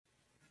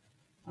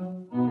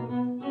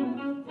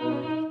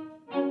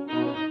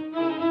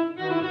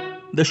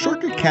The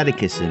Shorter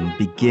Catechism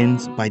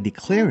begins by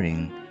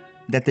declaring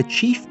that the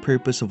chief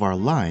purpose of our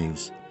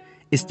lives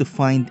is to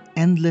find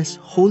endless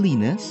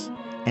holiness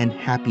and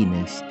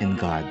happiness in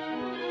God.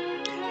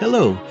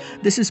 Hello,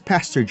 this is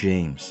Pastor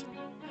James.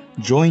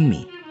 Join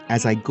me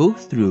as I go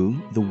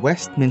through the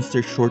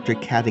Westminster Shorter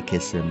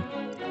Catechism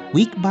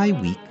week by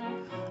week,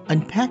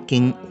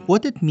 unpacking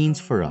what it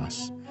means for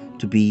us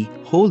to be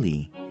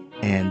holy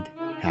and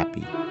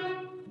happy.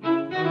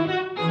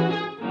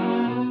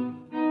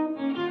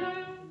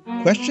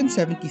 Question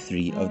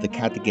 73 of the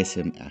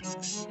Catechism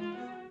asks,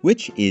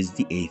 which is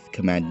the eighth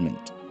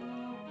commandment?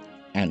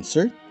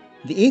 Answer,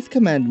 the eighth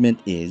commandment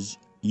is,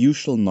 you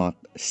shall not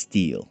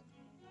steal.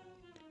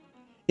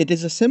 It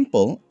is a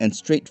simple and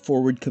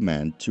straightforward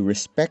command to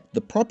respect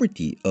the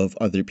property of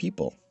other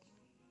people.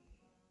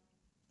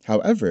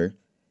 However,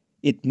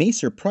 it may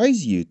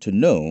surprise you to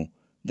know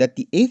that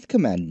the eighth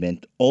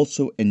commandment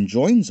also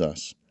enjoins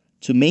us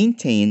to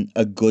maintain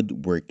a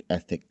good work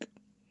ethic.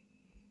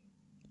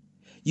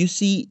 You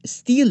see,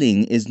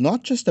 stealing is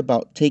not just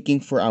about taking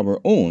for our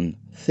own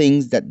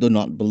things that do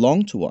not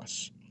belong to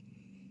us.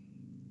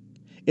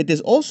 It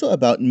is also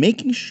about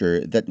making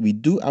sure that we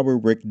do our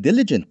work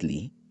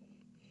diligently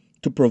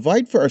to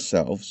provide for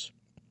ourselves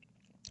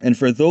and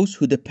for those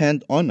who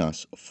depend on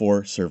us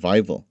for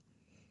survival.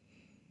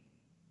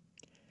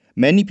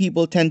 Many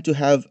people tend to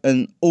have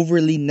an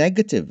overly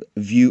negative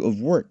view of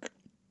work.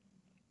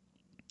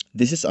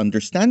 This is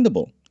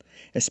understandable,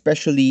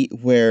 especially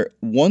where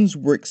one's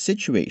work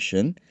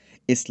situation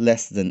is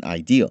less than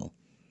ideal.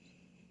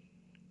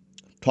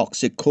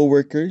 Toxic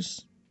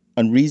coworkers,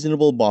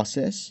 unreasonable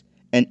bosses,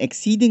 and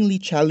exceedingly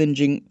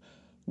challenging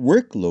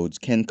workloads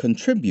can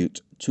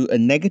contribute to a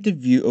negative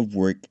view of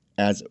work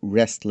as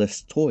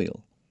restless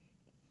toil.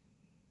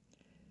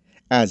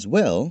 As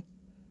well,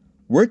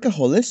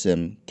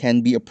 workaholism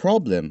can be a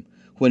problem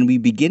when we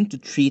begin to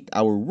treat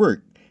our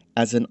work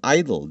as an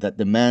idol that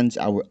demands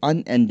our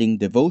unending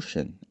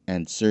devotion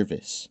and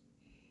service.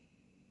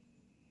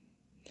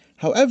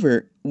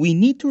 However, we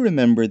need to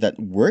remember that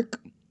work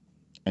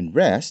and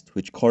rest,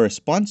 which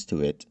corresponds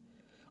to it,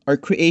 are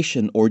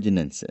creation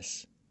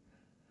ordinances.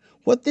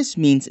 What this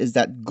means is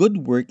that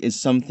good work is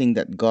something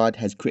that God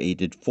has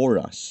created for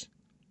us.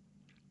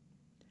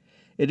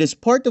 It is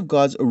part of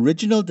God's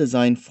original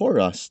design for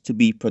us to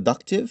be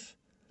productive,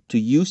 to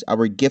use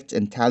our gifts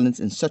and talents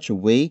in such a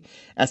way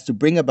as to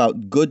bring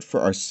about good for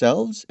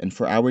ourselves and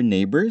for our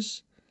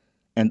neighbors,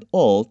 and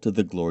all to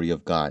the glory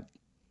of God.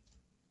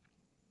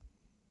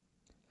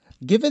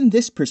 Given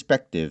this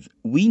perspective,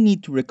 we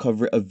need to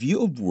recover a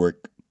view of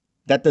work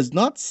that does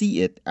not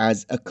see it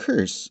as a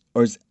curse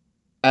or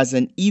as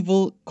an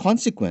evil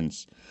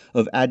consequence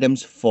of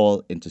Adam's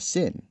fall into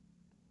sin.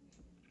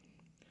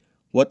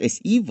 What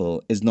is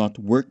evil is not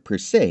work per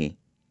se,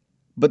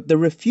 but the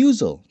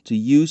refusal to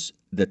use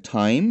the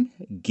time,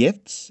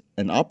 gifts,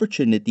 and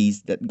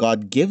opportunities that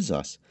God gives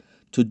us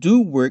to do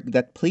work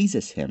that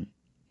pleases Him.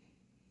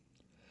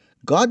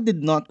 God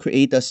did not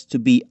create us to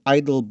be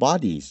idle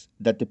bodies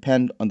that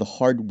depend on the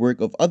hard work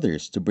of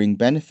others to bring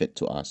benefit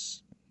to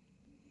us.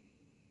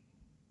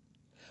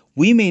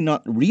 We may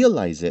not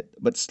realize it,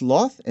 but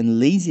sloth and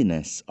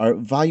laziness are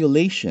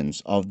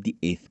violations of the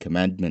eighth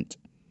commandment.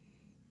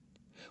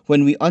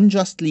 When we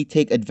unjustly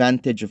take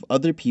advantage of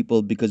other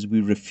people because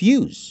we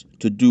refuse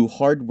to do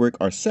hard work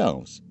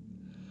ourselves,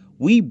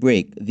 we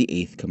break the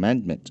eighth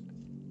commandment.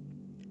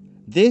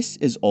 This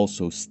is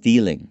also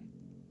stealing.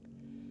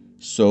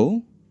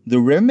 So, the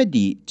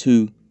remedy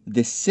to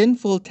this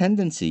sinful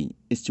tendency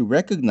is to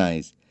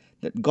recognize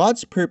that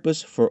God's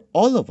purpose for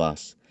all of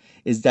us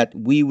is that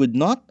we would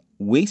not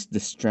waste the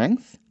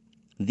strength,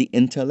 the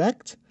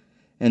intellect,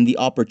 and the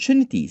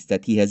opportunities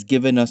that He has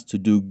given us to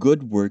do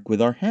good work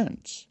with our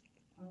hands.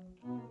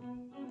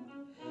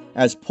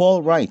 As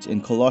Paul writes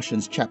in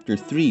Colossians chapter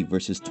 3,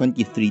 verses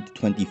 23 to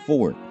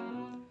 24,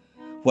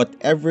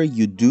 whatever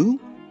you do,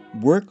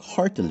 work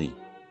heartily,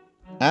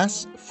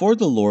 as for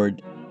the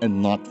Lord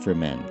and not for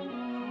men,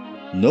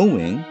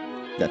 knowing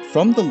that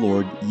from the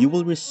Lord you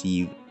will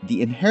receive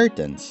the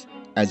inheritance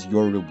as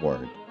your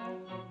reward.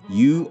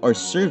 You are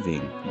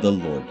serving the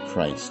Lord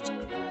Christ.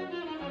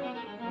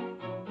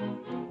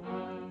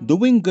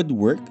 Doing good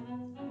work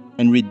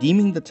and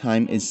redeeming the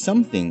time is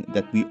something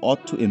that we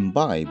ought to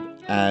imbibe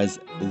as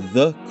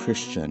the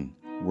Christian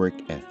work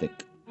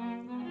ethic.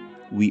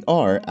 We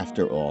are,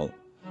 after all,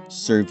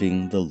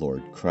 serving the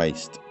Lord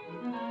Christ.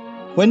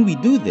 When we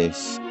do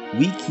this,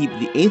 we keep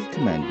the eighth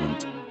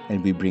commandment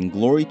and we bring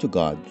glory to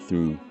God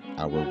through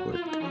our work.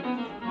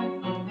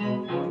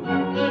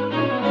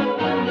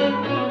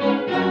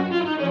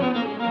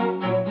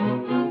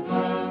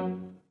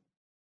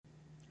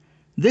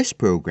 This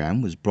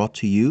program was brought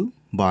to you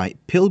by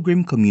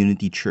Pilgrim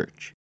Community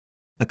Church,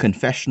 a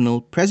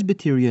confessional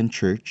Presbyterian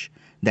church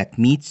that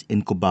meets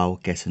in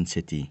Cubao, Quezon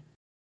City.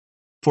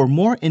 For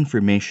more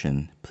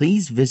information,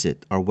 please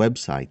visit our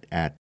website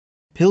at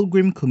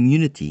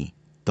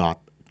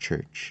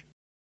pilgrimcommunity.church.